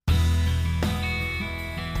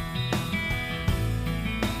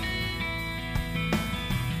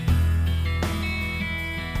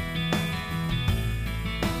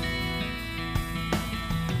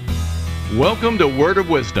Welcome to Word of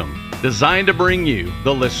Wisdom, designed to bring you,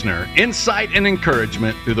 the listener, insight and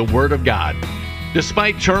encouragement through the Word of God.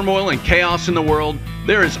 Despite turmoil and chaos in the world,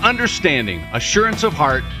 there is understanding, assurance of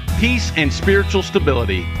heart, peace, and spiritual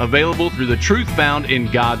stability available through the truth found in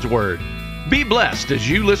God's Word. Be blessed as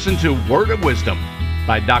you listen to Word of Wisdom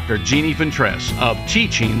by Dr. Jeannie Fentress of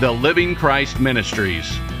Teaching the Living Christ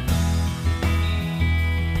Ministries.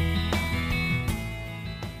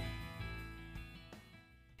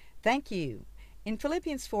 Thank you. In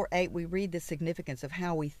Philippians 4:8, we read the significance of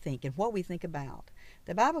how we think and what we think about.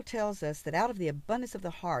 The Bible tells us that out of the abundance of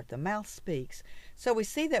the heart, the mouth speaks. So we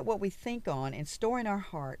see that what we think on and store in our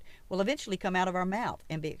heart will eventually come out of our mouth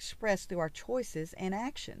and be expressed through our choices and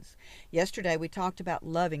actions. Yesterday, we talked about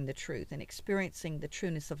loving the truth and experiencing the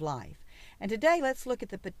trueness of life. And today, let's look at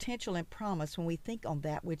the potential and promise when we think on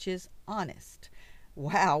that which is honest.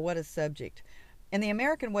 Wow, what a subject. In the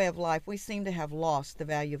American way of life, we seem to have lost the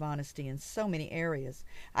value of honesty in so many areas.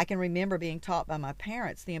 I can remember being taught by my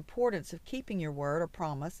parents the importance of keeping your word or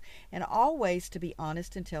promise and always to be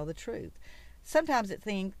honest and tell the truth. Sometimes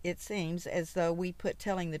it seems as though we put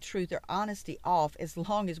telling the truth or honesty off as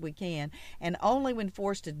long as we can, and only when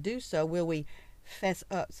forced to do so will we fess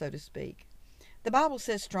up, so to speak. The Bible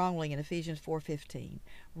says strongly in Ephesians 4:15,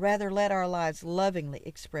 "Rather let our lives lovingly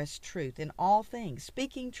express truth in all things,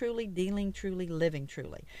 speaking truly, dealing truly, living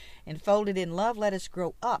truly. Enfolded in love, let us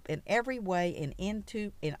grow up in every way and in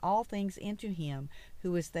all things into Him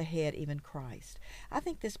who is the head, even Christ." I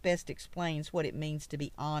think this best explains what it means to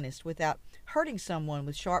be honest without hurting someone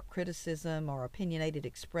with sharp criticism or opinionated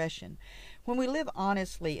expression. When we live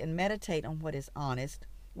honestly and meditate on what is honest,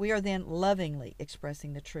 we are then lovingly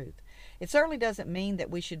expressing the truth. It certainly doesn't mean that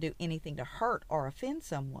we should do anything to hurt or offend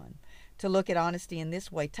someone. To look at honesty in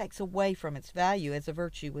this way takes away from its value as a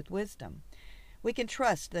virtue with wisdom. We can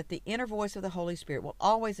trust that the inner voice of the Holy Spirit will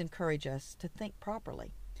always encourage us to think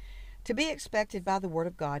properly. To be expected by the Word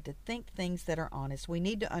of God to think things that are honest, we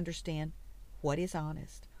need to understand what is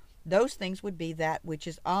honest. Those things would be that which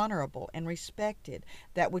is honorable and respected,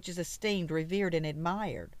 that which is esteemed, revered, and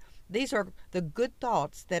admired. These are the good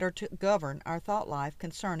thoughts that are to govern our thought life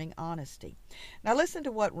concerning honesty. Now listen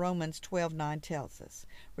to what Romans 12:9 tells us.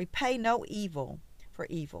 "Repay no evil for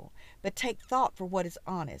evil, but take thought for what is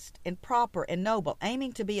honest and proper and noble,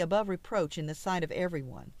 aiming to be above reproach in the sight of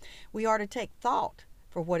everyone." We are to take thought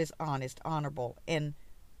for what is honest, honorable, and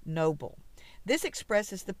noble. This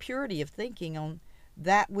expresses the purity of thinking on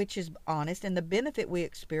that which is honest and the benefit we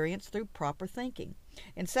experience through proper thinking.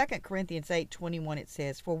 In 2 Corinthians 8:21 it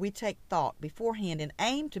says, "For we take thought beforehand and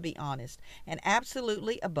aim to be honest and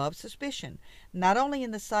absolutely above suspicion, not only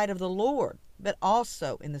in the sight of the Lord, but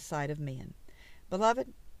also in the sight of men."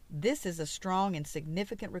 Beloved, this is a strong and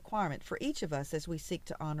significant requirement for each of us as we seek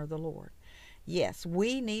to honor the Lord. Yes,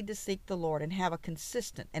 we need to seek the Lord and have a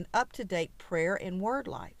consistent and up-to-date prayer and word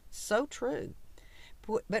life. So true.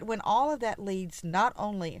 But when all of that leads not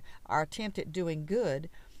only our attempt at doing good,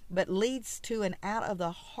 but leads to an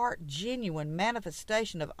out-of-the-heart genuine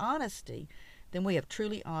manifestation of honesty, then we have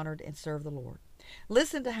truly honored and served the Lord.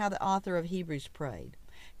 Listen to how the author of Hebrews prayed.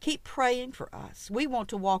 "Keep praying for us. We want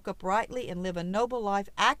to walk uprightly and live a noble life,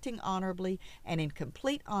 acting honorably and in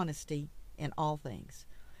complete honesty in all things."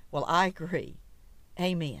 Well, I agree.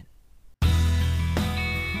 Amen.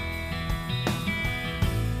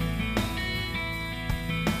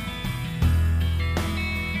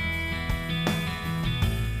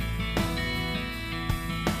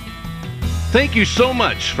 Thank you so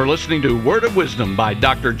much for listening to Word of Wisdom by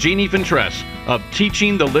Dr. Jeannie Fentress of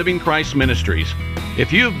Teaching the Living Christ Ministries.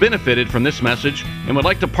 If you have benefited from this message and would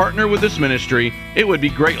like to partner with this ministry, it would be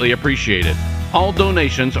greatly appreciated. All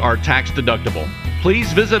donations are tax deductible.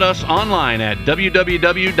 Please visit us online at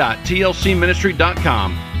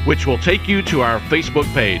www.tlcministry.com, which will take you to our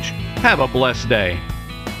Facebook page. Have a blessed day.